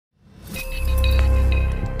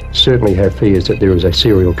certainly have fears that there is a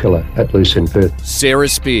serial killer at loose in Perth. Sarah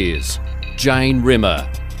Spears, Jane Rimmer,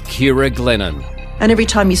 Ciara Glennon. And every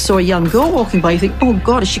time you saw a young girl walking by, you think, oh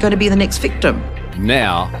God, is she going to be the next victim?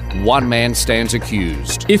 Now, one man stands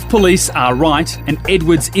accused. If police are right and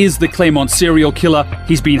Edwards is the Claremont serial killer,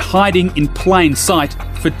 he's been hiding in plain sight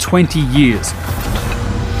for 20 years.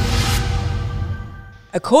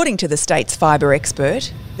 According to the state's fibre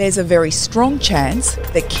expert, there's a very strong chance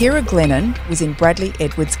that Ciara Glennon was in Bradley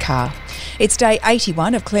Edwards' car. It's day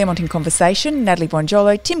 81 of Claremont in Conversation. Natalie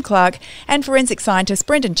Bonjolo, Tim Clark and forensic scientist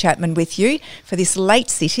Brendan Chapman with you for this late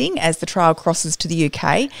sitting as the trial crosses to the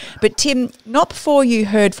UK. But Tim, not before you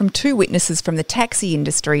heard from two witnesses from the taxi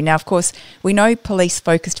industry. Now, of course, we know police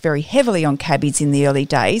focused very heavily on cabbies in the early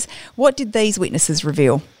days. What did these witnesses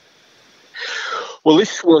reveal? Well,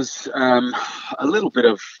 this was a little bit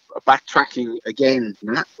of backtracking again,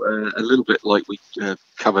 Nat, a little bit like we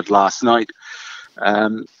covered last night.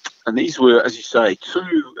 And these were, as you say,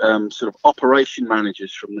 two sort of operation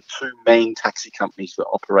managers from the two main taxi companies that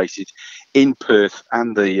operated in Perth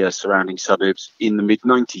and the surrounding suburbs in the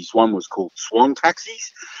mid-90s. One was called Swan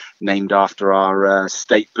Taxis, named after our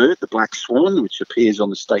state bird, the black swan, which appears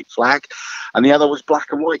on the state flag. And the other was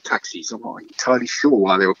Black and White Taxis. I'm not entirely sure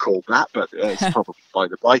why they were called that, but it's probably by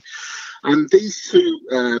the by. And these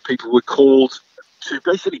two people were called to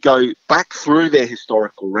basically go back through their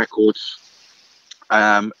historical records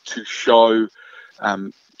to show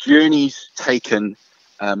journeys taken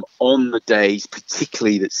on the days,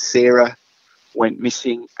 particularly that Sarah went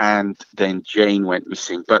missing and then Jane went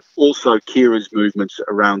missing. But also Ciara's movements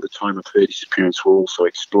around the time of her disappearance were also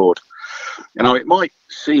explored. You know, it might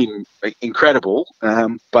seem incredible,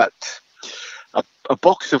 but a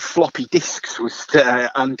box of floppy disks was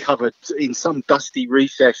uncovered in some dusty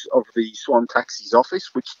recess of the Swan Taxis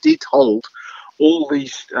office, which did hold all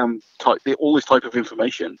this type of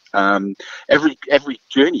information. Every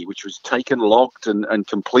journey which was taken, logged, and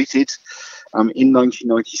completed in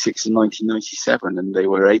 1996 and 1997, and they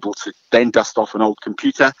were able to then dust off an old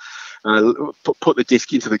computer, put the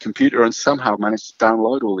disk into the computer, and somehow managed to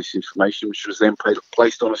download all this information, which was then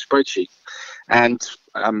placed on a spreadsheet. And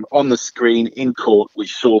on the screen in court, we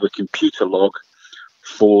saw the computer log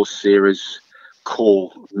for Sarah's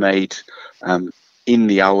call made in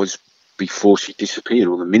the hours before she disappeared,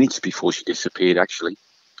 or the minutes before she disappeared, actually.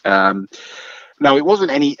 Now, it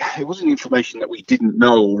wasn't information that we didn't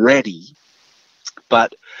know already,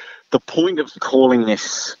 but the point of calling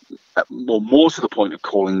this, or more to the point of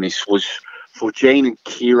calling this, was for Jane and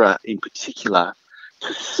Ciara in particular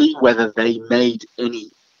to see whether they made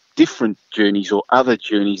any different journeys or other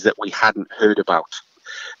journeys that we hadn't heard about,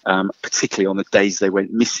 particularly on the days they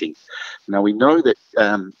went missing. Now, we know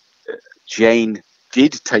that Jane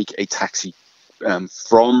did take a taxi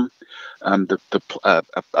from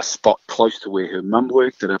a spot close to where her mum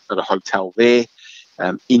worked at a hotel there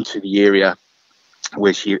into the area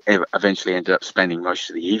where she eventually ended up spending most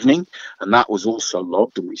of the evening, and that was also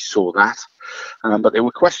logged, and we saw that. But there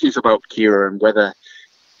were questions about Ciara and whether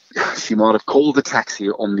she might have called the taxi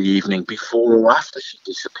on the evening before or after she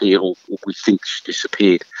disappeared, or we think she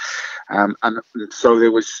disappeared. And so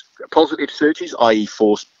there was positive searches, i.e.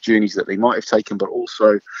 for journeys that they might have taken, but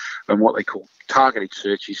also what they call targeted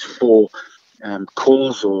searches for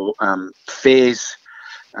calls or fares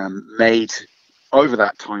made over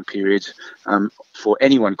that time period for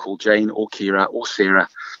anyone called Jane or Ciara or Sarah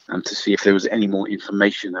to see if there was any more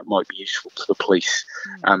information that might be useful to the police.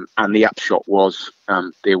 And the upshot was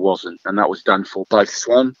there wasn't. And that was done for both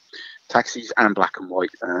Swan Taxis and Black and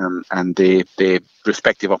White. And their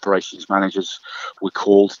respective operations managers were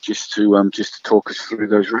called just to talk us through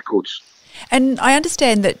those records. And I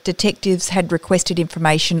understand that detectives had requested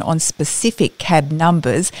information on specific cab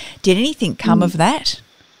numbers. Did anything come of that?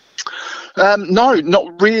 No,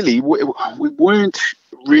 not really. We weren't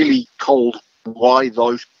really told why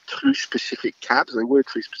those two specific cabs, they were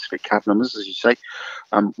two specific cab numbers, as you say,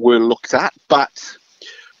 were looked at. But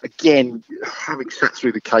again, having sat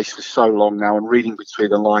through the case for so long now and reading between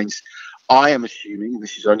the lines, I am assuming, and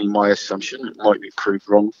this is only my assumption, it might be proved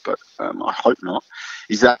wrong, but I hope not,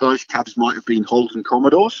 is that those cabs might have been Holden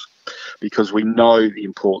Commodores, because we know the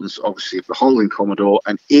importance, obviously, of the Holden Commodore,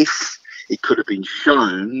 and if it could have been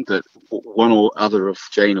shown that one or other of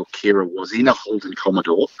Jane or Ciara was in a Holden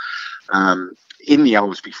Commodore in the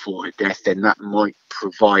hours before her death, then that might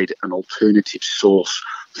provide an alternative source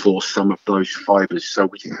for some of those fibres. So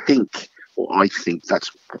we think, or I think, that's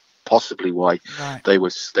possibly why they were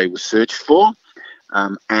searched for.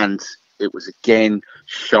 And it was again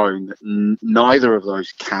shown that neither of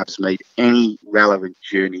those cabs made any relevant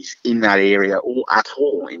journeys in that area, or at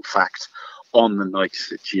all, in fact, on the nights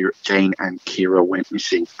that Jane and Ciara went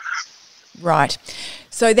missing. Right.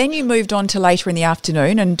 So then you moved on to later in the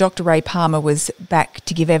afternoon, and Dr. Ray Palmer was back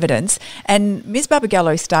to give evidence. And Ms.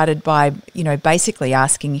 Barbagallo started by, basically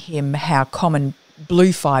asking him how common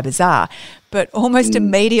blue fibres are. But almost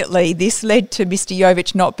immediately this led to Mr.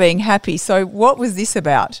 Jovic not being happy. So what was this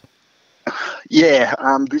about? Yeah,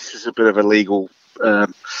 this is a bit of a legal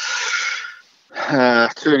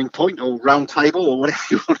turning point or round table or whatever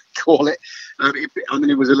you want to call it.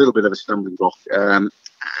 It was a little bit of a stumbling block.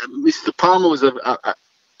 Mr. Palmer was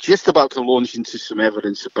just about to launch into some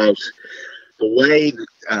evidence about the way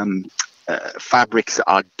fabrics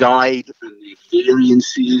are dyed and the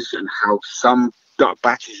variances and how some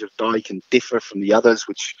batches of dye can differ from the others,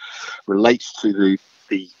 which relates to the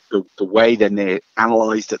way then they're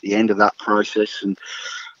analysed at the end of that process. And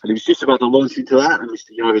he was just about to launch into that, and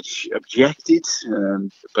Mr. Jovic objected,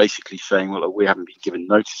 basically saying, well, we haven't been given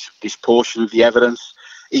notice of this portion of the evidence,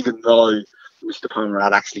 even though Mr. Palmer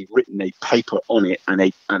had actually written a paper on it, and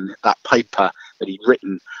that paper that he'd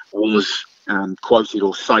written was quoted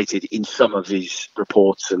or cited in some of his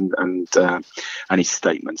reports and his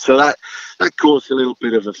statements. So that caused a little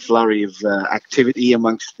bit of a flurry of activity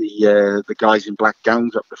amongst the guys in black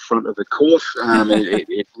gowns up the front of the court.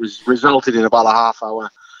 It resulted in about a half-hour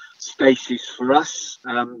stasis for us,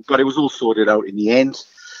 but it was all sorted out in the end.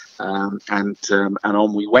 And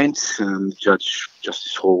on we went.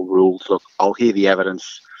 Justice Hall ruled, look, I'll hear the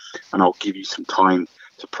evidence and I'll give you some time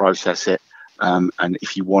to process it. And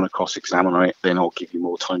if you want to cross-examine it, then I'll give you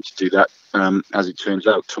more time to do that, as it turns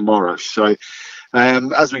out, tomorrow. So,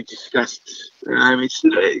 as we discussed,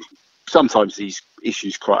 sometimes these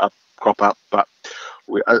issues crop up, but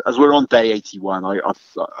as we're on day 81,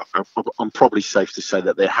 I'm probably safe to say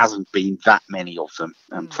that there hasn't been that many of them,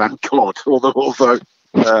 thank God. Although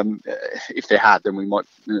if there had, then we might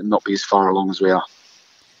not be as far along as we are.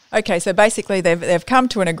 Okay, so basically they've come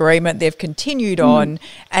to an agreement, they've continued on,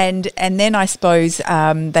 and then I suppose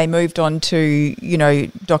they moved on to,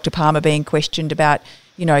 Dr. Palmer being questioned about,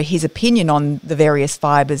 his opinion on the various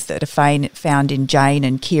fibres that are found in Jane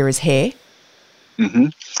and Ciara's hair. Mm-hmm.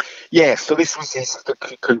 Yeah, so this was the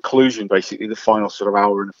conclusion, basically, the final sort of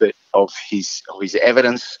hour and a bit of his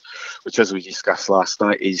evidence, which, as we discussed last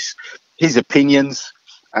night, is his opinions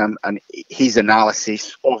and his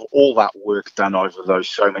analysis of all that work done over those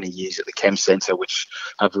so many years at the Chem Centre, which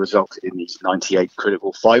have resulted in these 98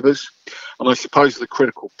 critical fibres. And I suppose the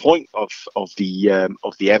critical point of the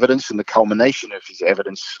evidence and the culmination of his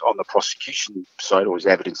evidence on the prosecution side, or his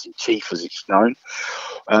evidence in chief, as it's known,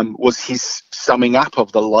 was his summing up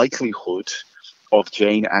of the likelihood of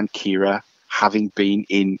Jane and Ciara having been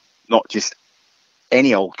in not just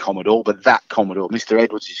any old Commodore, but that Commodore, Mr.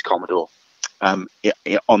 Edwards' Commodore,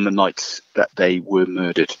 on the nights that they were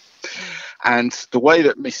murdered. And the way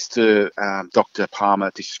that Dr.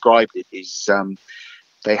 Palmer described it is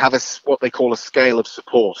they have what they call a scale of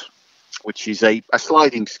support, which is a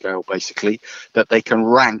sliding scale, basically, that they can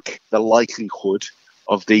rank the likelihood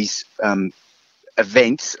of these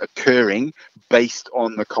events occurring based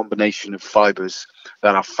on the combination of fibres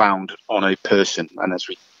that are found on a person. And as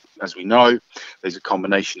we know, there's a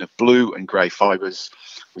combination of blue and grey fibres,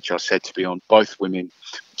 which are said to be on both women,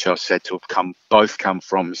 which are said to have both come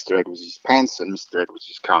from Mr. Edwards' pants and Mr.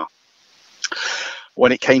 Edwards' car.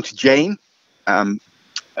 When it came to Jane, I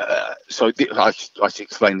should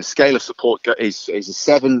explain, the scale of support is a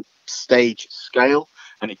 7-stage scale,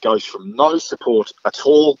 and it goes from no support at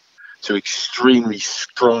all to extremely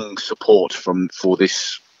strong support for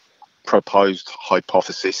this proposed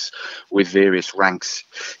hypothesis, with various ranks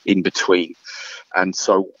in between. And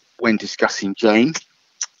so when discussing Jane,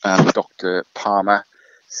 Dr. Palmer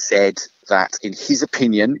said that, in his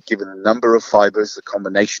opinion, given the number of fibres, the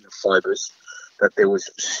combination of fibres, that there was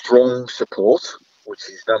strong support, which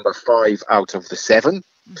is number 5 out of the 7,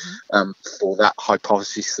 for that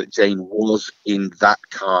hypothesis that Jane was in that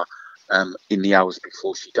car in the hours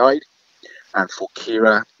before she died. And for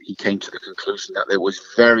Ciara, he came to the conclusion that there was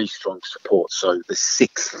very strong support, so the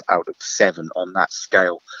 6th out of 7 on that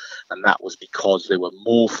scale. And that was because there were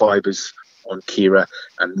more fibres on Ciara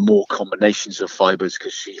and more combinations of fibres,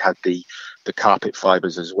 because she had the carpet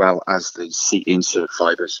fibres as well as the seat insert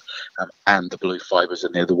fibres and the blue fibres,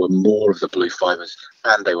 and there were more of the blue fibres,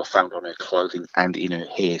 and they were found on her clothing and in her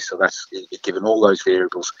hair. So that's, given all those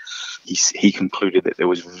variables, he concluded that there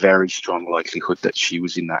was very strong likelihood that she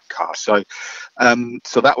was in that car. So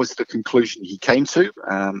so that was the conclusion he came to,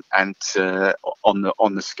 and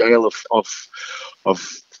on the scale of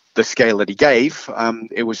the scale that he gave,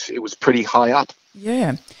 it was pretty high up.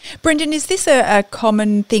 Yeah. Brendan, is this a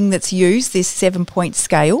common thing that's used, this 7-point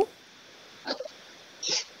scale?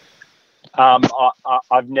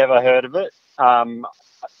 I've never heard of it.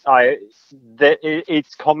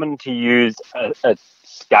 It's common to use a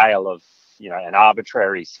scale of, an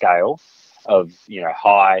arbitrary scale of,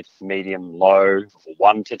 high, medium, low,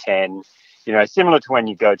 1 to 10. Similar to when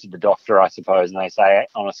you go to the doctor, I suppose, and they say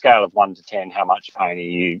on a scale of 1 to 10, how much pain are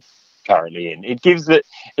you currently in? It gives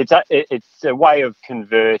it's a way of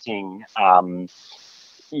converting,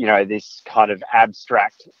 this kind of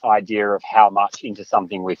abstract idea of how much into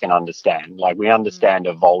something we can understand. Like we understand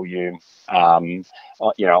a volume, on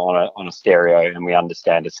a stereo, and we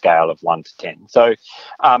understand a scale of 1 to 10. So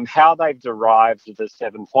how they've derived the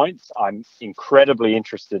 7 points, I'm incredibly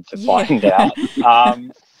interested to find out.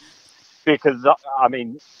 Because,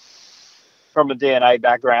 from a DNA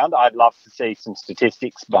background, I'd love to see some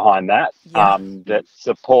statistics behind that, that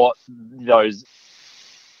support those,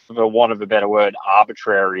 for want of a better word,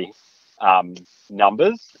 arbitrary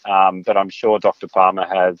numbers. But I'm sure Dr. Palmer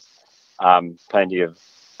has plenty of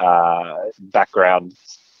background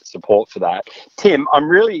support for that. Tim, I'm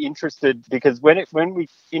really interested because when we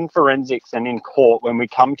in forensics and in court, when we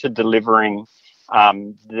come to delivering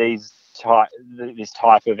this type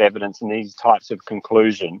of evidence and these types of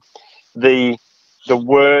conclusion, the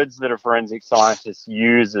words that a forensic scientist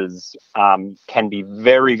uses can be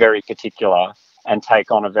very, very particular and take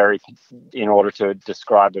on in order to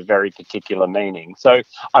describe a very particular meaning. So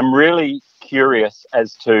I'm really curious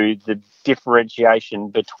as to the differentiation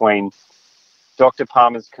between Dr.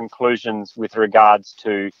 Palmer's conclusions with regards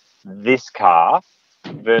to this car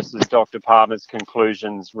versus Dr. Palmer's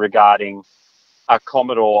conclusions regarding a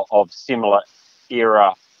Commodore of similar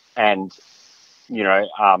era and,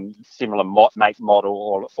 similar make,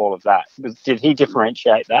 model, all of that. Did he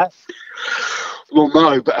differentiate that? Well,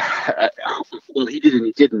 no, but he did and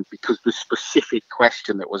he didn't, because the specific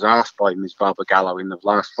question that was asked by Ms. Barbara Gallo in the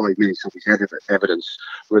last 5 minutes of his evidence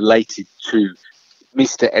related to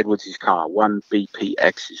Mr. Edwards' car,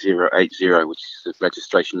 1BPX080, which is the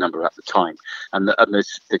registration number at the time. And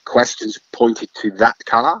the questions pointed to that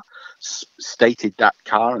car, stated that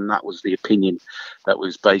car, and that was the opinion that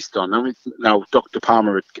was based on. Now, Dr.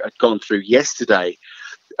 Palmer had gone through yesterday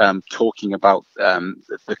talking about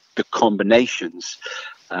the combinations,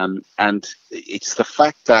 and it's the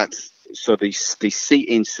fact that the seat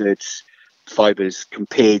inserts fibres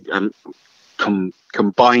compared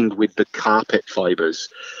combined with the carpet fibres,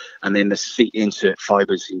 and then the seat insert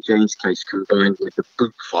fibres in Jane's case combined with the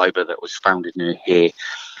boot fibre that was found in her hair,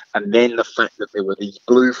 and then the fact that there were these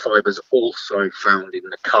blue fibres also found in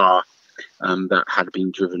the car that had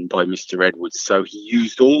been driven by Mr. Edwards. So he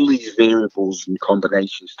used all these variables and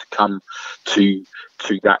combinations to come to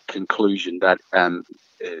that conclusion that,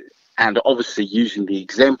 and obviously using the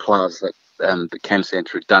exemplars that the Chem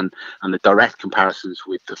Centre had done and the direct comparisons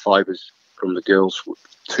with the fibres from the girls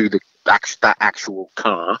to that actual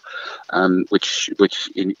car, which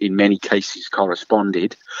in many cases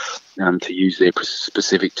corresponded, to use their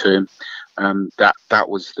specific term, that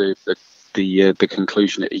was the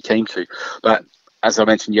conclusion that he came to. But as I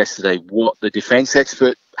mentioned yesterday, what the defence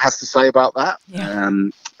expert has to say about that,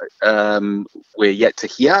 we're yet to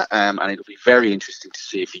hear, and it'll be very interesting to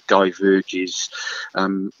see if he diverges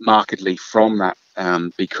markedly from that,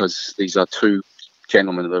 because these are two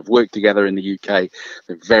gentlemen that have worked together in the UK.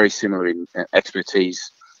 They're very similar in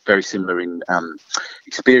expertise, very similar in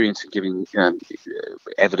experience in giving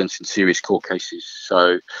evidence in serious court cases.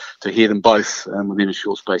 So to hear them both within a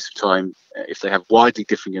short space of time, if they have widely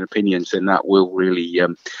differing opinions, then that will really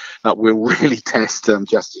test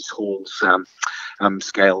Justice Hall's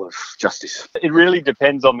scale of justice. It really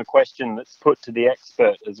depends on the question that's put to the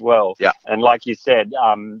expert as well. Yeah. And like you said,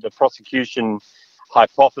 the prosecution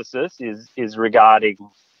hypothesis is regarding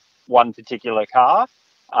one particular car,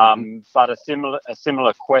 but a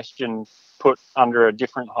similar question put under a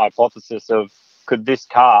different hypothesis of could this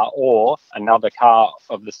car or another car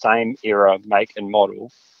of the same era, make and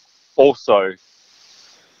model also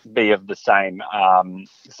be of the same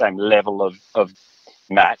level of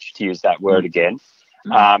match, to use that word again.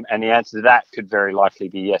 And the answer to that could very likely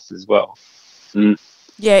be yes as well.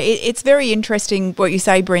 Yeah, it's very interesting what you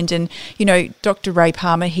say, Brendan. Dr. Ray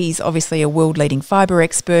Palmer, he's obviously a world-leading fibre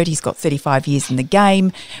expert. He's got 35 years in the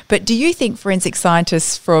game. But do you think forensic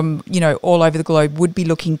scientists from, all over the globe would be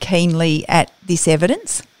looking keenly at this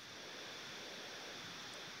evidence?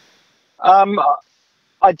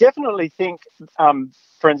 I definitely think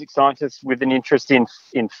forensic scientists with an interest in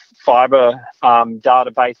fibre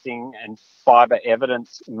databasing and fibre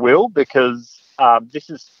evidence will, because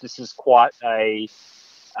this is quite a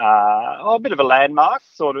bit of a landmark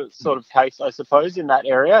sort of case, I suppose, in that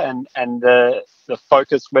area, and the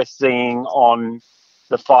focus we're seeing on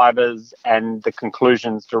the fibres and the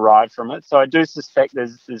conclusions derived from it. So I do suspect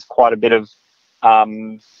there's quite a bit of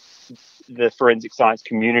the forensic science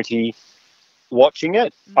community watching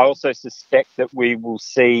it. I also suspect that we will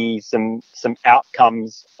see some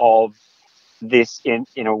outcomes of this in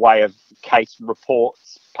a way of case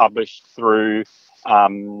reports published through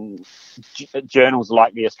journals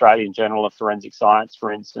like the Australian Journal of Forensic Science,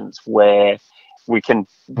 for instance, where we can,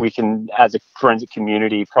 as a forensic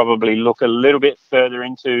community, probably look a little bit further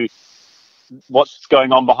into what's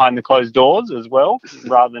going on behind the closed doors as well,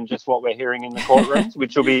 rather than just what we're hearing in the courtrooms,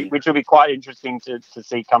 which will be quite interesting to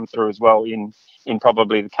see come through as well in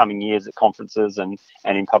probably the coming years at conferences and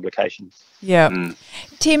in publications. Yeah.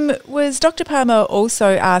 Tim, was Dr. Palmer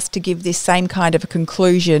also asked to give this same kind of a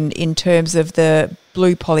conclusion in terms of the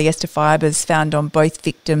blue polyester fibres found on both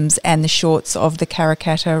victims and the shorts of the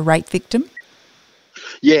Karrakatta rape victim?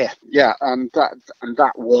 Yeah, and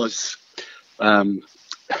that was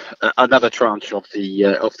another tranche of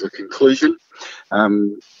the conclusion,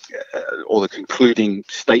 or the concluding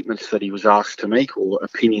statements that he was asked to make, or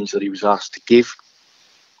opinions that he was asked to give.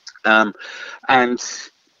 And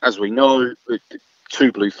as we know, the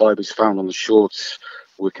two blue fibres found on the shorts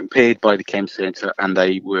were compared by the Chem Centre, and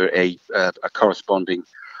they were a corresponding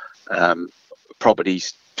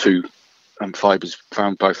properties to fibres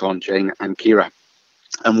found both on Jane and Ciara.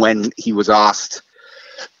 And when he was asked,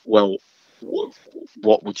 well,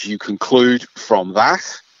 what would you conclude from that?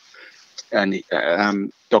 And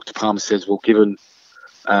Dr. Palmer says, well, given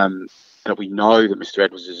that we know that Mr.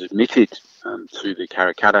 Edwards has admitted to the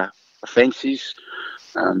Karrakatta offences,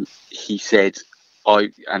 he said,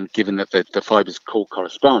 and given that the fibres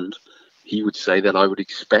correspond, he would say that I would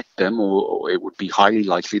expect them, or it would be highly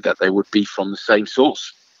likely that they would be from the same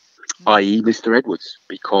source, i.e. Mr. Edwards,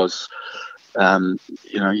 because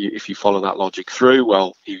if you follow that logic through,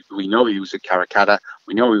 well, we know he was at Karrakatta,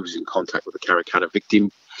 we know he was in contact with the Karrakatta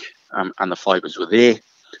victim, and the fibres were there,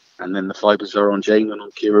 and then the fibres are on Jane and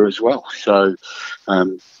on Ciara as well. So,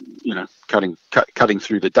 cutting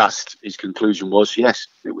through the dust, his conclusion was, yes,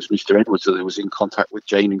 it was Mr. Edwards that was in contact with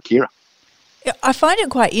Jane and Ciara. I find it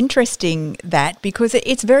quite interesting that, because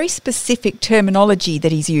it's very specific terminology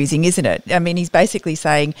that he's using, isn't it? I mean, he's basically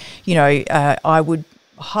saying, I would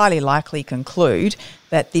highly likely conclude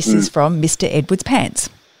that this is from Mr. Edwards' pants.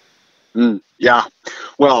 Yeah,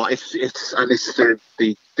 well, it's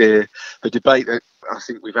the debate that I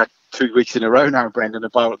think we've had 2 weeks in a row now, Brendan,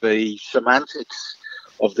 about the semantics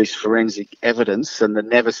of this forensic evidence, and the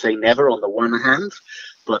never say never on the one hand,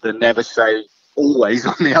 but the never say always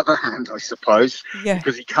on the other hand, I suppose,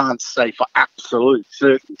 because he can't say for absolute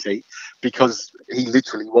certainty, because he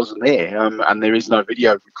literally wasn't there, and there is no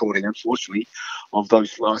video recording, unfortunately, of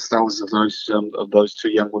those last hours of those 2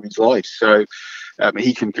 young women's lives. So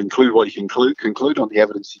he can conclude what he can conclude on the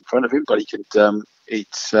evidence in front of him, but he can.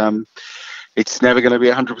 It's never going to be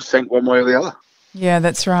 100% one way or the other. Yeah,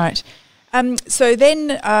 that's right. So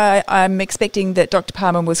then I'm expecting that Dr.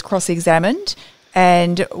 Palmer was cross-examined,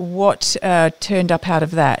 and what turned up out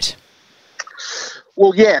of that?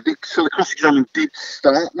 Well, so the cross-examination did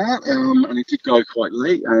start now, and it did go quite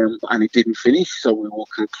late, and it didn't finish, so we will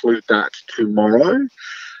conclude that tomorrow.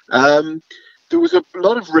 There was a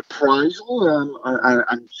lot of reprisal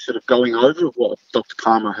and sort of going over of what Dr.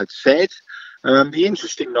 Palmer had said. The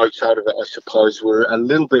interesting notes out of it, I suppose, were a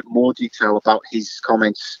little bit more detail about his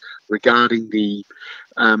comments regarding the,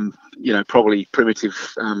 probably primitive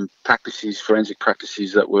forensic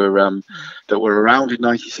practices that were around in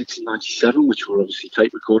 96 and 97, which were obviously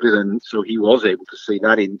tape recorded, and so he was able to see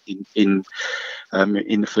that in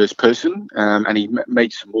the first person, and he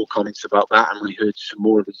made some more comments about that, and we heard some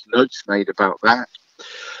more of his notes made about that.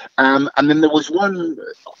 And then there was one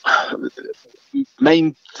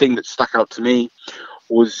main thing that stuck out to me,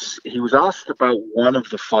 was he was asked about one of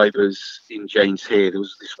the fibres in Jane's hair. There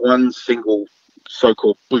was this one single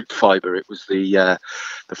so-called boot fibre. It was the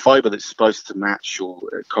fibre that's supposed to match or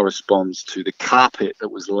corresponds to the carpet that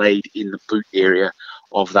was laid in the boot area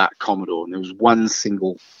of that Commodore. And there was one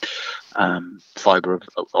single fibre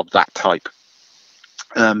of that type.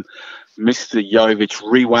 Mr. Jovich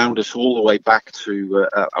rewound us all the way back to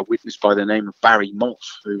a witness by the name of Barry Mott,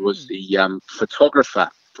 who was the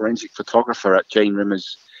forensic photographer at Jane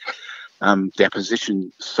Rimmer's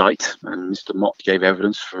deposition site. And Mr. Mott gave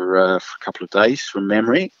evidence for a couple of days from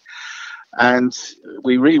memory. And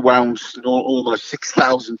we rewound almost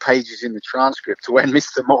 6,000 pages in the transcript to when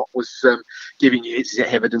Mr. Mott was giving his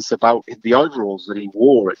evidence about the overalls that he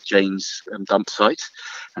wore at Jane's dump site,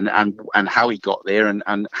 and how he got there,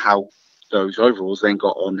 and how those overalls then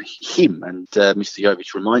got on him. And Mr.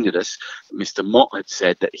 Jovich reminded us that Mr. Mott had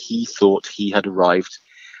said that he thought he had arrived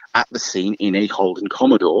at the scene in a Holden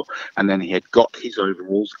Commodore, and then he had got his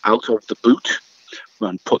overalls out of the boot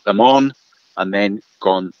and put them on, and then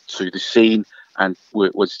gone to the scene and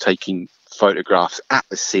was taking photographs at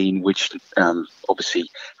the scene, which obviously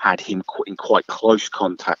had him in quite close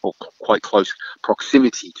contact or quite close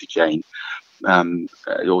proximity to Jane,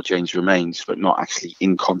 or Jane's remains, but not actually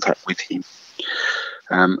in contact with him,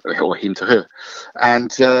 or him to her. And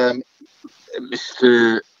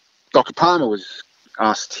Dr. Palmer was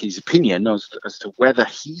asked his opinion as to whether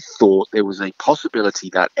he thought there was a possibility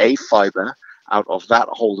that a fibre out of that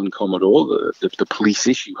Holden Commodore, the police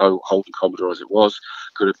issue Holden Commodore as it was,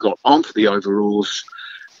 could have got onto the overalls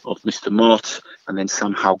of Mr. Mott and then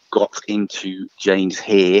somehow got into Jane's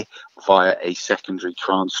hair via a secondary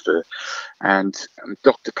transfer. And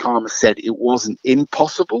Dr. Palmer said it wasn't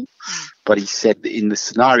impossible, but he said that in the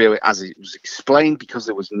scenario as it was explained, because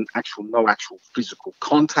there was no actual physical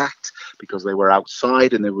contact, because they were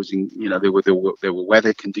outside and there were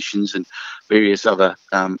weather conditions and various other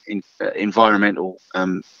environmental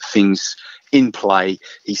things in play,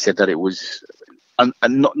 he said that it was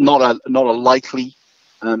not a likely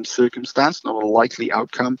circumstance, not a likely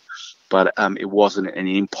outcome, but it wasn't an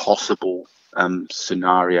impossible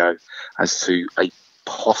scenario as to a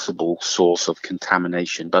possible source of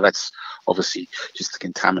contamination. But that's obviously just the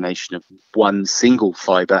contamination of one single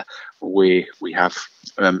fibre, where we have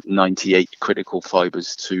 98 critical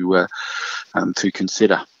fibres to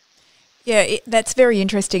consider. Yeah, that's very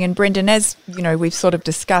interesting. And Brendan, as you know, we've sort of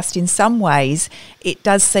discussed, in some ways, it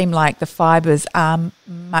does seem like the fibres are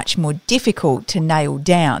much more difficult to nail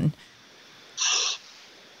down.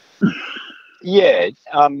 Yeah,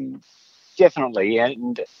 definitely.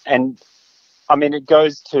 And I mean, it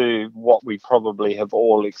goes to what we probably have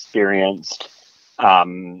all experienced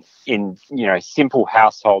in, simple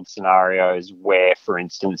household scenarios where, for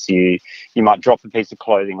instance, you might drop a piece of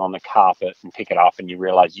clothing on the carpet and pick it up and you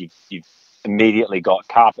realise you've immediately got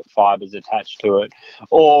carpet fibres attached to it.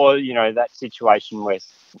 Or, that situation where,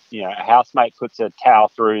 a housemate puts a towel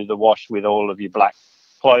through the wash with all of your black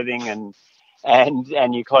clothing and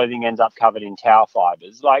your clothing ends up covered in towel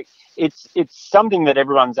fibres. Like, it's something that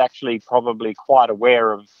everyone's actually probably quite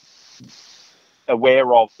aware of,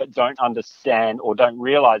 but don't understand or don't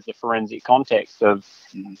realise the forensic context of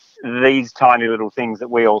these tiny little things that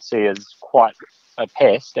we all see as quite a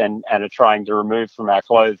pest and are trying to remove from our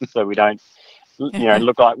clothes so we don't,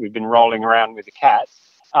 look like we've been rolling around with a cat,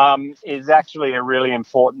 is actually a really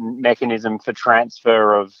important mechanism for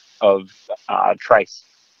transfer of trace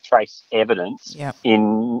evidence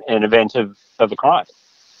in an event of a crime.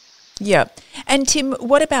 Yeah. And Tim,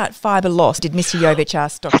 what about fibre loss? Did Mr. Jovich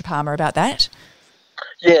ask Dr. Palmer about that?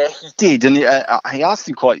 Yeah, he did, and he asked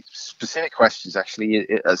him quite specific questions, actually,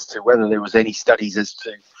 as to whether there was any studies as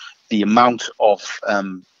to the amount of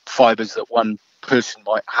fibres that one person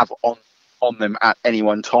might have on them at any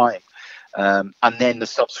one time, and then the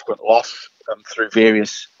subsequent loss through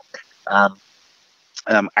various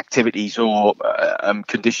activities or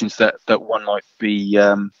conditions that one might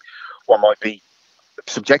be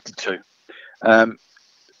subjected to.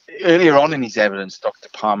 Earlier on in his evidence, Dr.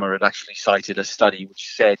 Palmer had actually cited a study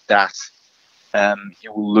which said that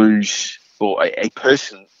you will lose, or a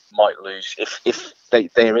person might lose, if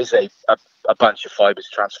there is a bunch of fibres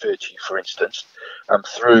transferred to you, for instance,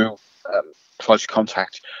 through close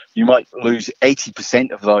contact, you might lose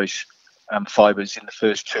 80% of those fibres in the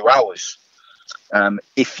first 2 hours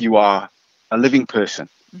if you are a living person.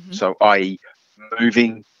 Mm-hmm. So, i.e.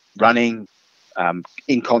 moving, running,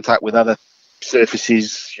 in contact with other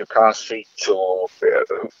surfaces, your car seat or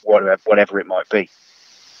whatever it might be.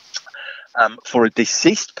 For a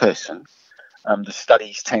deceased person, the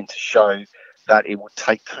studies tend to show that it would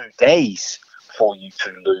take 2 days for you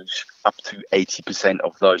to lose up to 80%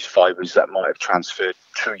 of those fibres that might have transferred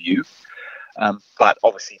to you. But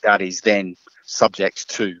obviously that is then subject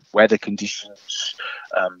to weather conditions,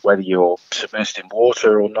 whether you're submerged in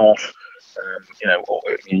water or not.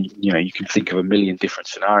 You can think of a million different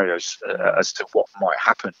scenarios as to what might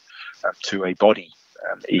happen to a body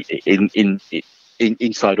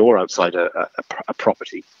inside or outside a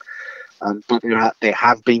property. But there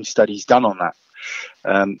have been studies done on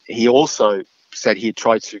that. He also said he had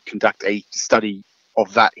tried to conduct a study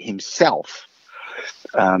of that himself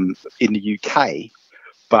in the UK,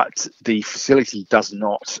 but the facility does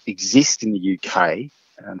not exist in the UK.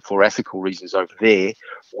 And for ethical reasons over there,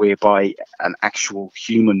 whereby an actual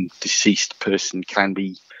human deceased person can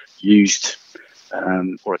be used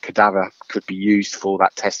or a cadaver could be used for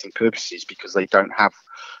that testing purposes, because they don't have,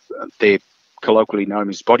 they're colloquially known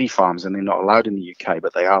as body farms, and they're not allowed in the UK,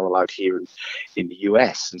 but they are allowed here in the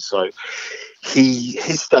US. And so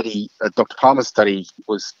his study, Dr. Palmer's study,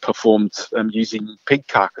 was performed using pig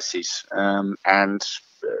carcasses, and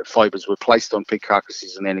fibres were placed on pig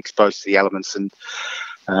carcasses and then exposed to the elements, and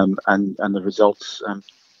the results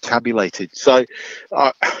tabulated. So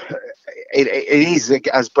it is,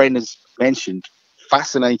 as Brendan's mentioned,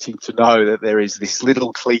 fascinating to know that there is this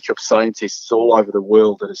little clique of scientists all over the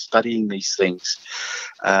world that are studying these things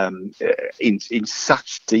in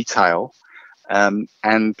such detail,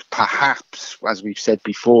 and perhaps, as we've said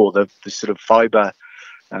before, the sort of fibre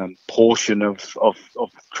portion of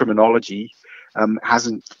criminology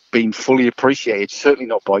hasn't been fully appreciated, certainly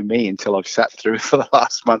not by me, until I've sat through it for the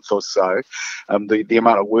last month or so. The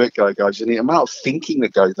amount of work that goes, and the amount of thinking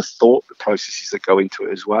that goes, the thought processes that go into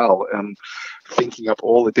it as well, thinking up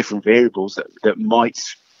all the different variables that might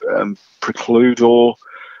preclude or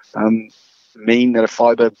mean that a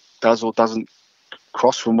fibre does or doesn't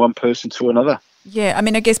cross from one person to another. Yeah, I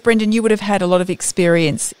mean, I guess, Brendan, you would have had a lot of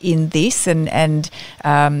experience in this and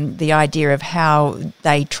the idea of how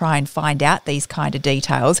they try and find out these kind of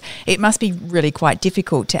details. It must be really quite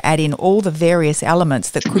difficult to add in all the various elements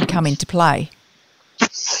that could come into play.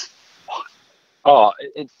 Oh,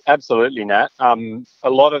 absolutely, Nat. A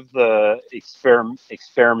lot of the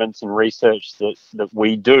experiments and research that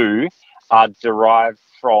we do are derived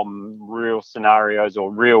from real scenarios or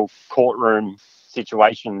real courtroom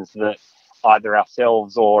situations that either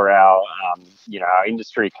ourselves or our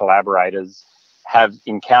industry collaborators have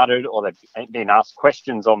encountered, or they've been asked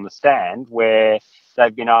questions on the stand where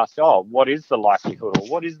they've been asked, what is the likelihood or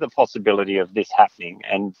what is the possibility of this happening?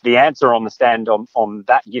 And the answer on the stand on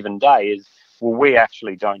that given day is, well, we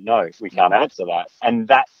actually don't know. We can't answer that. And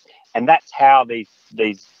that's how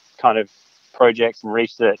these kind of projects and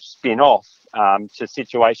research spin off to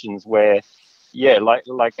situations where,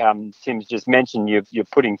 like Tim's just mentioned, you're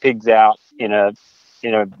putting pigs out in a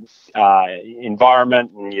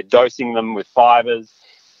environment, and you're dosing them with fibres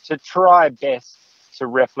to try best to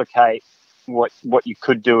replicate what you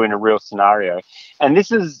could do in a real scenario. And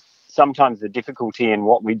this is sometimes the difficulty in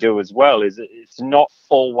what we do as well, is it's not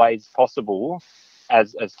always possible,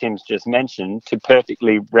 as Tim's just mentioned, to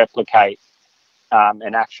perfectly replicate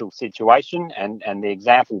an actual situation, and the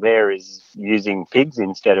example there is using pigs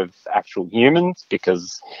instead of actual humans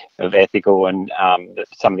because of ethical and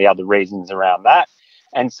some of the other reasons around that.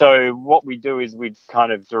 And so what we do is we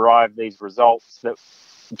kind of derive these results that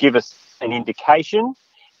give us an indication,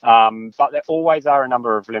 but there always are a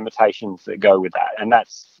number of limitations that go with that, and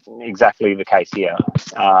that's exactly the case here,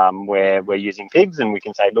 where we're using pigs and we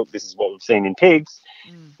can say, look, this is what we've seen in pigs.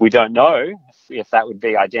 We don't know if that would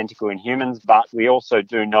be identical in humans, but we also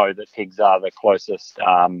do know that pigs are the closest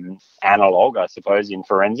analogue, I suppose, in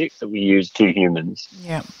forensics that we use to humans.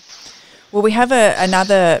 Yeah. Well, we have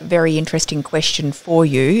another very interesting question for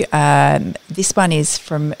you. This one is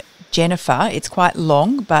from Jennifer. It's quite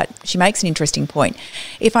long, but she makes an interesting point.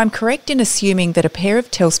 If I'm correct in assuming that a pair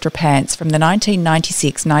of Telstra pants from the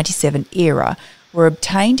 1996-97 era were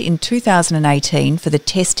obtained in 2018 for the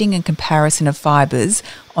testing and comparison of fibres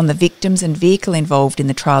on the victims and vehicle involved in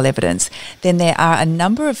the trial evidence, then there are a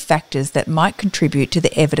number of factors that might contribute to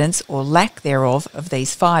the evidence or lack thereof of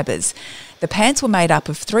these fibres. The pants were made up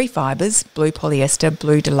of 3 fibres: blue polyester,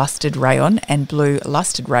 blue delustered rayon and blue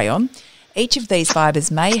lusted rayon. Each of these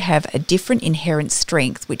fibres may have a different inherent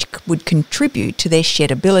strength which would contribute to their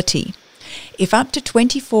sheddability. If up to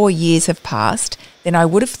 24 years have passed, then I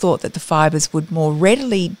would have thought that the fibres would more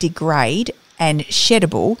readily degrade and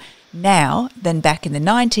sheddable now than back in the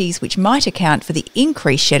 90s, which might account for the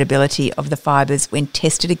increased sheddability of the fibres when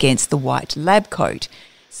tested against the white lab coat.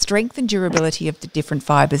 Strength and durability of the different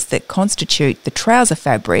fibres that constitute the trouser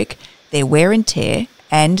fabric, their wear and tear,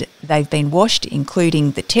 and they've been washed,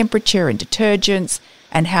 including the temperature and detergents,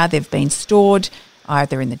 and how they've been stored,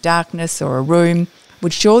 either in the darkness or a room,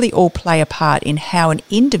 would surely all play a part in how an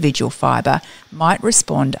individual fibre might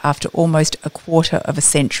respond after almost a quarter of a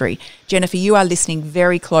century. Jennifer, you are listening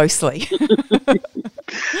very closely.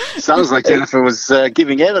 Sounds like Jennifer was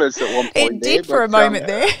giving evidence at one point. It did for a moment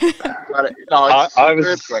there. I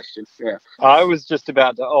was question. Yeah. I was just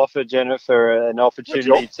about to offer Jennifer an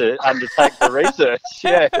opportunity to undertake the research.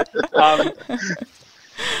 Yeah.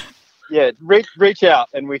 Yeah, reach out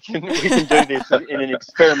and we can do this in an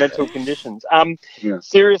experimental conditions.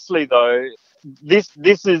 Seriously though, this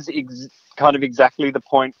is kind of exactly the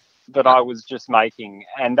point that I was just making,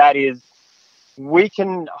 and that is we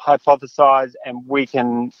can hypothesize and we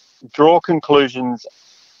can draw conclusions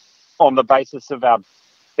on the basis of our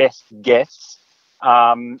best guess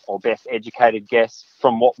or best educated guess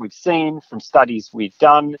from what we've seen, from studies we've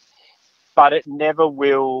done, but it never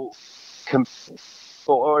will,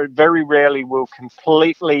 or very rarely will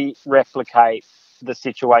completely replicate the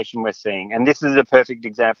situation we're seeing. And this is a perfect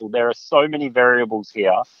example. There are so many variables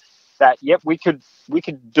here that, we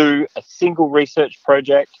could do a single research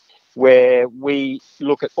project where we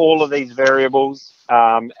look at all of these variables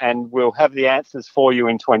and we'll have the answers for you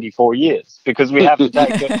in 24 years, because we have to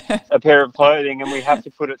take a pair of clothing and we have to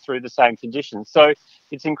put it through the same conditions. So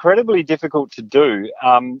it's incredibly difficult to do.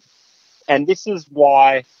 And this is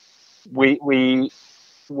why we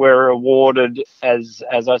were awarded as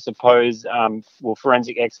I suppose,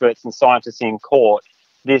 forensic experts and scientists in court,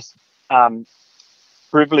 this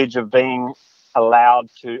privilege of being allowed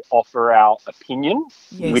to offer our opinion,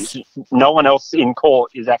 which no one else in court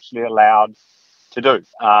is actually allowed to do.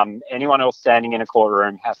 Anyone else standing in a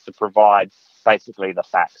courtroom has to provide basically the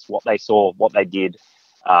facts, what they saw, what they did,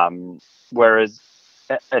 whereas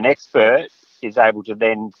an expert is able to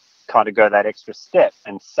then kind of go that extra step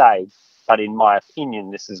and say, but in my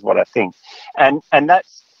opinion, this is what I think. And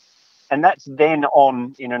that's then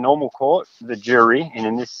on, in a normal court, the jury, and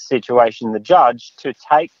in this situation, the judge, to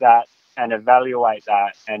take that and evaluate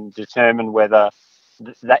that and determine whether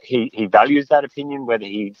that he values that opinion, whether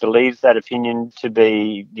he believes that opinion to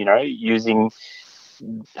be, using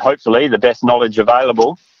hopefully the best knowledge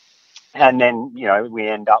available. And then, we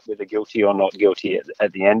end up with a guilty or not guilty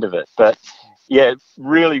at the end of it. But yeah,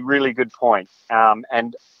 really, really good point.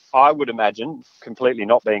 And I would imagine, completely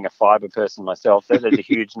not being a fibre person myself, that there's a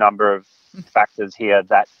huge number of factors here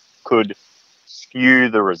that could skew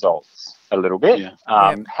the results a little bit. Yeah.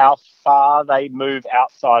 How far they move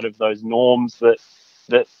outside of those norms that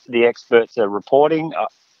the experts are reporting,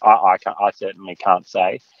 I certainly can't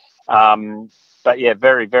say. But yeah,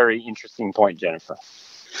 very, very interesting point, Jennifer.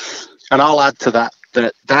 And I'll add to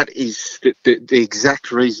that is the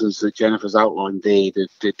exact reasons that Jennifer's outlined there,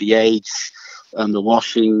 the age and the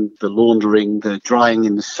washing, the laundering, the drying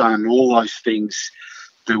in the sun, all those things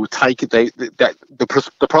that were taken.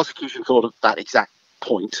 The prosecution thought of that exact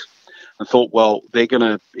point and thought, well, they're going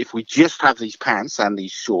to, if we just have these pants and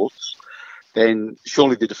these shorts, then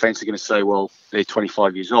surely the defence are going to say, well, they're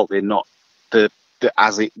 25 years old. They're not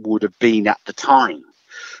as it would have been at the time.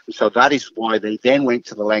 So that is why they then went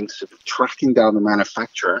to the lengths of tracking down the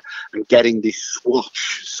manufacturer and getting this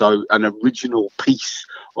swatch, so an original piece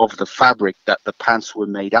of the fabric that the pants were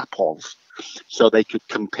made up of, so they could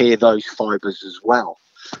compare those fibres as well.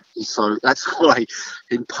 And so that's why,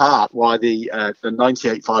 in part, why the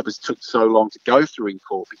 98 fibres took so long to go through in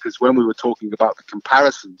court, because when we were talking about the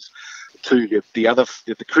comparisons to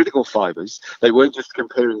the critical fibres, they weren't just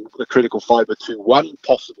comparing the critical fibre to one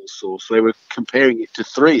possible source, they were comparing it to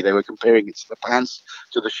three. They were comparing it to the pants,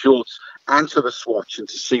 to the shorts, and to the swatch, and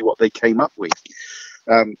to see what they came up with.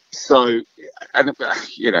 It's an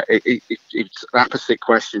opposite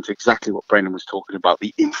question to exactly what Brendan was talking about,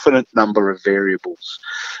 the infinite number of variables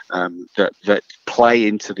that play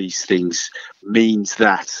into these things means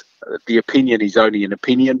that the opinion is only an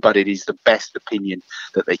opinion, but it is the best opinion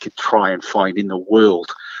that they could try and find in the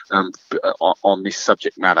world on this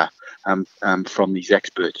subject matter from these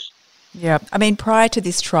experts. Yeah, I mean, prior to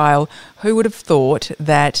this trial, who would have thought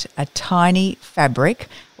that a tiny fabric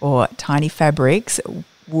or tiny fabrics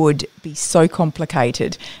would be so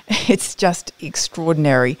complicated? It's just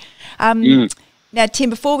extraordinary. Now,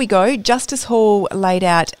 Tim, before we go, Justice Hall laid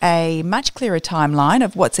out a much clearer timeline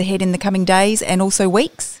of what's ahead in the coming days and also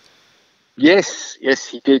weeks. Yes,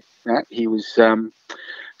 he did. He was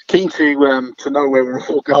keen to know where we're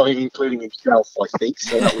all going, including himself, I think.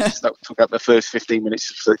 So that took up the first 15 minutes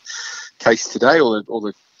of the case today, or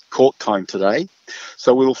the court time today.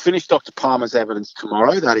 So we will finish Dr. Palmer's evidence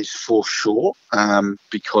tomorrow, that is for sure,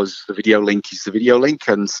 because the video link is the video link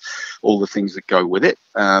and all the things that go with it.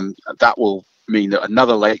 That will mean that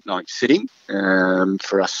another late night sitting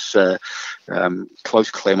for us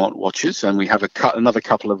close Claremont watchers, and we have another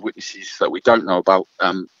couple of witnesses that we don't know about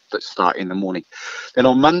that start in the morning. Then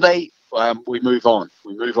on Monday we move on.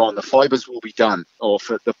 The fibres will be done, or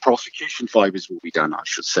for the prosecution fibres will be done, I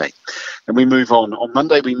should say. And we move on. On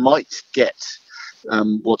Monday we might get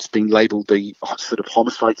what's been labelled the sort of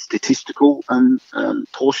homicide statistical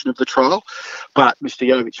portion of the trial, but Mr.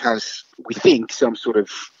 Jovich has, we think, some sort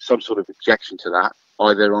of objection to that,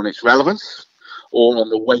 either on its relevance or on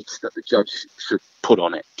the weight that the judge should put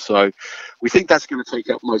on it. So we think that's going to take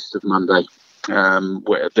up most of Monday,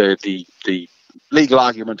 where the legal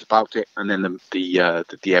argument about it, and then the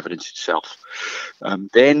evidence itself.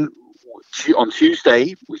 Then on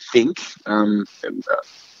Tuesday, we think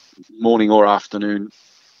morning or afternoon,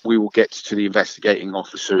 we will get to the investigating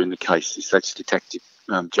officer in the case. That's Detective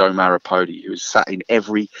Joe Maripodi, who has sat in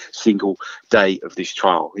every single day of this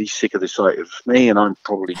trial. He's sick of the sight of me, and I'm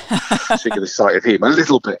probably sick of the sight of him a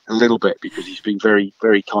little bit, because he's been very,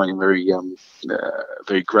 very kind and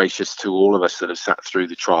very gracious to all of us that have sat through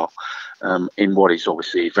the trial in what is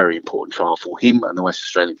obviously a very important trial for him and the West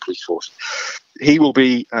Australian Police Force. He will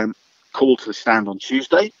be called to the stand on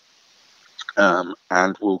Tuesday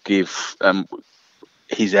and will give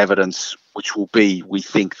his evidence, which will be, we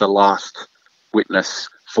think, the last witness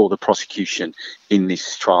for the prosecution in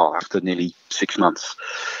this trial after nearly 6 months.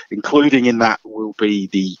 Including in that will be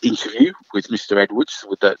the interview with Mr. Edwards,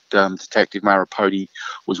 with that Detective Maripodi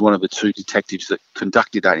was one of the 2 detectives that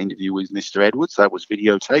conducted that interview with Mr. Edwards. That was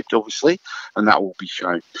videotaped, obviously, and that will be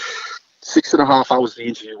shown. 6.5 hours the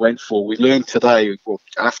interview went for. We learned today, well,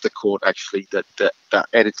 after court actually,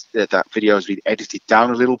 that video has been edited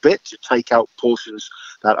down a little bit to take out portions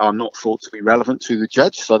that are not thought to be relevant to the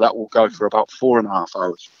judge. So that will go for about 4.5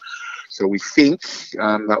 hours. So we think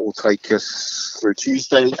that will take us through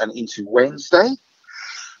Tuesday and into Wednesday.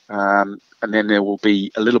 And then there will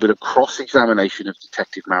be a little bit of cross-examination of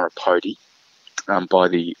Detective Maripodi by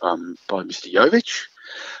Mr. Jovich.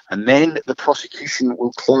 And then the prosecution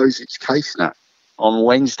will close its case now on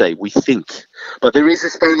Wednesday, we think. But there is a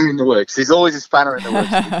spanner in the works. There's always a spanner in the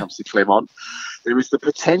works when it comes to Claremont. There is the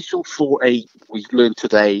potential for we learned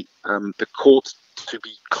today, the court to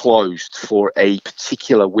be closed for a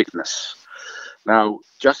particular witness. Now,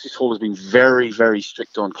 Justice Hall has been very, very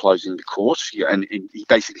strict on closing the court, and he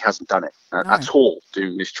basically hasn't done it at all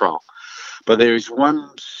during this trial. But there is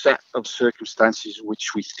one set of circumstances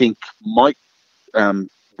which we think might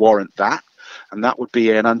warrant that, and that would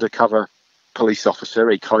be an undercover police officer,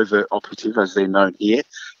 a covert operative as they're known here,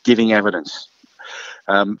 giving evidence.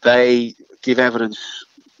 They give evidence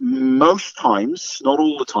most times, not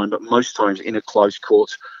all the time, but most times in a closed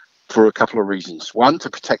court for a couple of reasons. One, to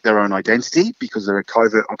protect their own identity, because they're a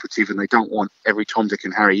covert operative and they don't want every Tom, Dick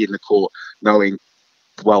and Harry in the court knowing,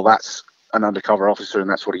 well, that's an undercover officer and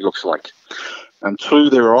that's what he looks like. And 2,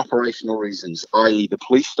 there are operational reasons, i.e. the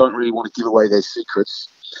police don't really want to give away their secrets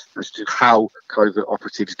as to how covert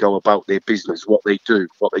operatives go about their business, what they do,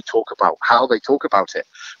 what they talk about, how they talk about it,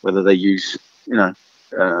 whether they use,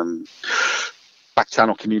 back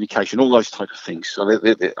channel communication, all those type of things. So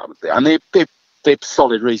they're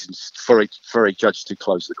solid reasons for a judge to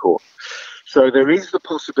close the court. So there is the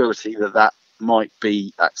possibility that might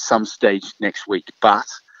be at some stage next week, but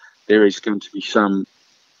there is going to be some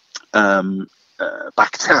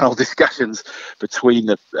back channel discussions between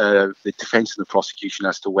the defence and the prosecution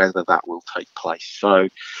as to whether that will take place. So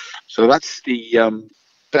that's the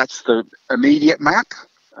immediate map.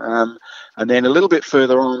 And then a little bit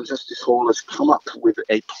further on, Justice Hall has come up with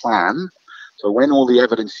a plan. So when all the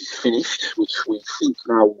evidence is finished, which we think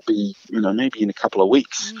now will be, maybe in a couple of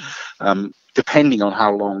weeks, depending on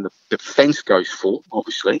how long the defence goes for,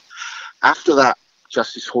 obviously. After that,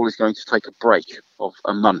 Justice Hall is going to take a break of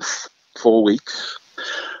a month, 4 weeks,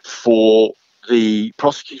 for the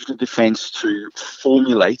prosecution and defence to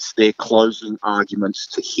formulate their closing arguments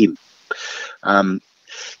to him.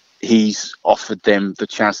 He's offered them the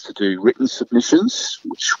chance to do written submissions,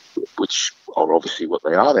 which are obviously what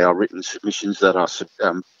they are. They are written submissions that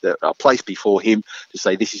are placed before him to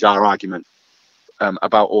say, this is our argument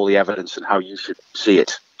about all the evidence and how you should see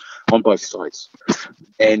it on both sides.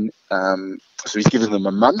 And so he's given them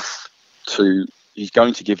a month he's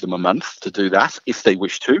going to give them a month to do that if they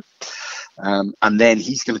wish to. And then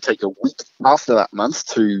he's going to take a week after that month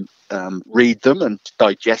to read them and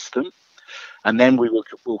digest them. And then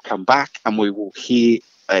we'll come back and we will hear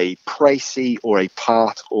a précis or a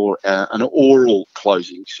part or an oral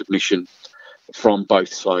closing submission from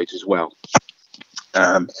both sides as well,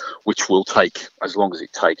 which will take as long as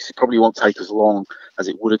it takes. It probably won't take as long as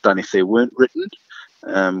it would have done if they weren't written.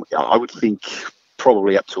 I would think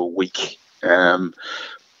probably up to a week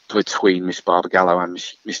between Miss Barbagallo and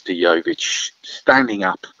Mr. Jovich standing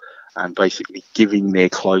up and basically giving their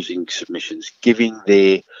closing submissions, giving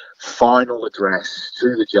their final address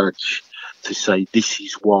to the judge to say this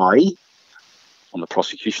is why, on the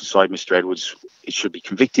prosecution side, Mr. Edwards, it should be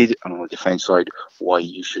convicted, and on the defence side, why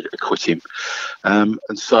you should acquit him.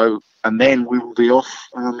 And then we will be off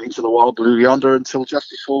into the wild blue yonder until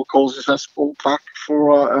Justice Hall calls us all back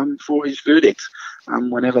for his verdict,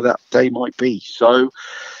 whenever that day might be. So,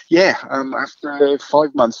 yeah, after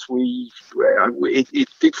 5 months, it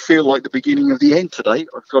did feel like the beginning of the end today,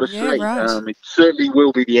 I've got to say. Right. It certainly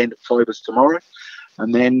will be the end of Fibers tomorrow.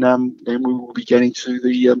 And then we will be getting to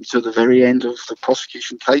the very end of the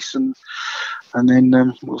prosecution case, and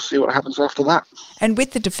then we'll see what happens after that. And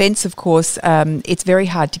with the defence, of course, it's very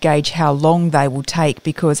hard to gauge how long they will take,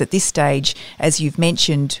 because at this stage, as you've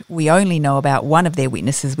mentioned, we only know about one of their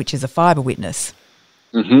witnesses, which is a fibre witness.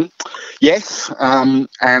 Mm-hmm. Yes,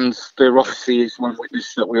 and there obviously is one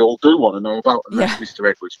witness that we all do want to know about, and that's Mr.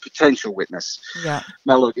 Edwards, potential witness. Yeah.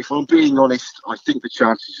 Now, look, if I'm being honest, I think the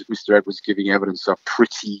chances of Mr. Edwards giving evidence are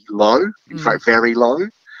pretty low, in fact, very low,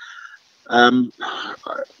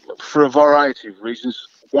 for a variety of reasons.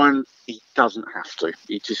 One, he doesn't have to.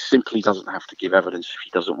 He just simply doesn't have to give evidence if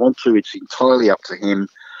he doesn't want to. It's entirely up to him.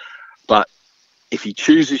 But if he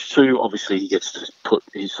chooses to, obviously he gets to put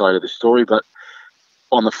his side of the story, but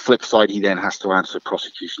on the flip side, he then has to answer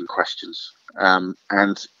prosecution questions.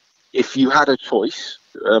 And if you had a choice,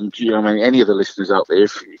 any of the listeners out there,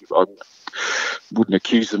 I wouldn't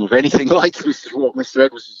accuse them of anything like what Mr.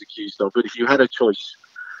 Edwards is accused of, but if you had a choice,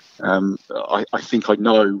 I think I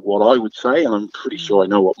know what I would say, and I'm pretty sure I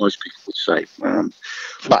know what most people would say.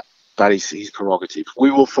 But that is his prerogative.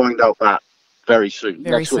 We will find out that very soon.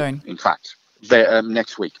 Next week, in fact.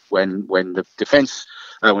 Next week, when the defence,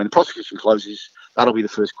 when the prosecution closes, that'll be the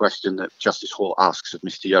first question that Justice Hall asks of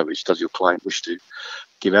Mr. Yowich. Does your client wish to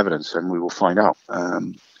give evidence? And we will find out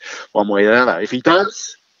one way or the other. If he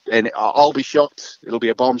does, then I'll be shocked. It'll be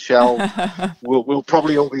a bombshell. We'll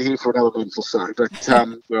probably all be here for another month or so, but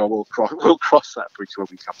we'll cross that bridge when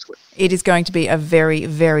we come to it. It is going to be a very,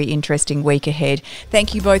 very interesting week ahead.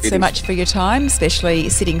 Thank you both so much for your time, especially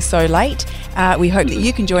sitting so late. We hope that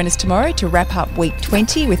you can join us tomorrow to wrap up week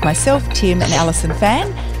 20 with myself, Tim and Alison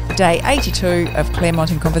Fan. Day 82 of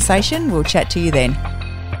Claremont in Conversation. We'll chat to you then.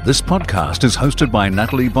 This podcast is hosted by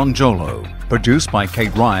Natalie Bonjolo, produced by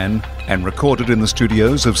Kate Ryan, and recorded in the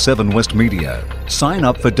studios of 7 West Media. Sign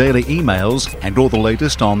up for daily emails and all the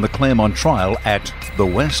latest on the Claremont trial at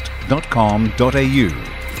thewest.com.au.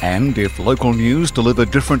 And if local news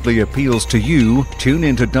delivered differently appeals to you, tune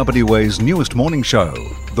into WA's newest morning show,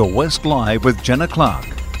 The West Live with Jenna Clark.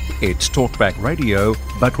 It's talkback radio,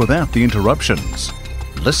 but without the interruptions.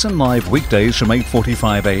 Listen live weekdays from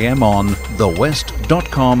 8:45 a.m. on thewest.com.au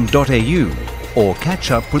or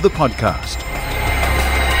catch up with the podcast.